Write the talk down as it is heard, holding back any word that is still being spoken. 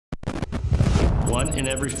1 in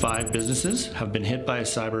every 5 businesses have been hit by a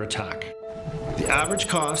cyber attack. The average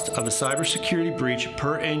cost of a cybersecurity breach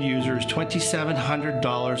per end user is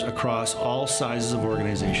 $2,700 across all sizes of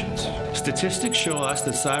organizations. Statistics show us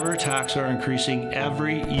that cyber attacks are increasing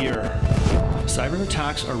every year. Cyber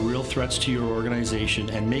attacks are real threats to your organization,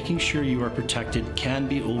 and making sure you are protected can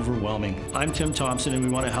be overwhelming. I'm Tim Thompson, and we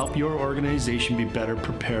want to help your organization be better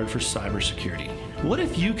prepared for cybersecurity. What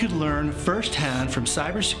if you could learn firsthand from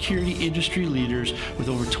cybersecurity industry leaders with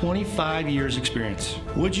over 25 years experience?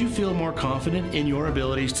 Would you feel more confident in your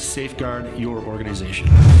abilities to safeguard your organization?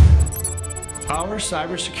 Our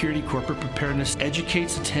Cybersecurity Corporate Preparedness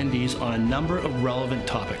educates attendees on a number of relevant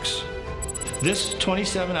topics. This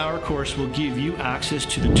 27-hour course will give you access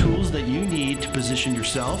to the tools that you need to position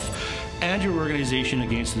yourself and your organization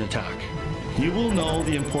against an attack. You will know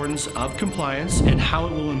the importance of compliance and how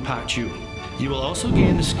it will impact you. You will also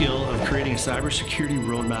gain the skill of creating a cybersecurity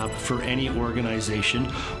roadmap for any organization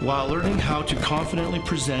while learning how to confidently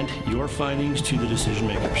present your findings to the decision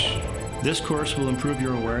makers. This course will improve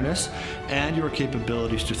your awareness and your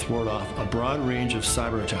capabilities to thwart off a broad range of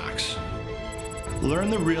cyber attacks.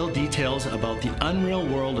 Learn the real details about the unreal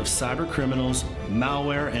world of cyber criminals,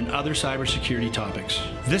 malware, and other cybersecurity topics.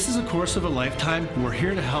 This is a course of a lifetime. We're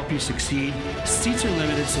here to help you succeed. Seats are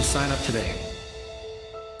limited, so sign up today.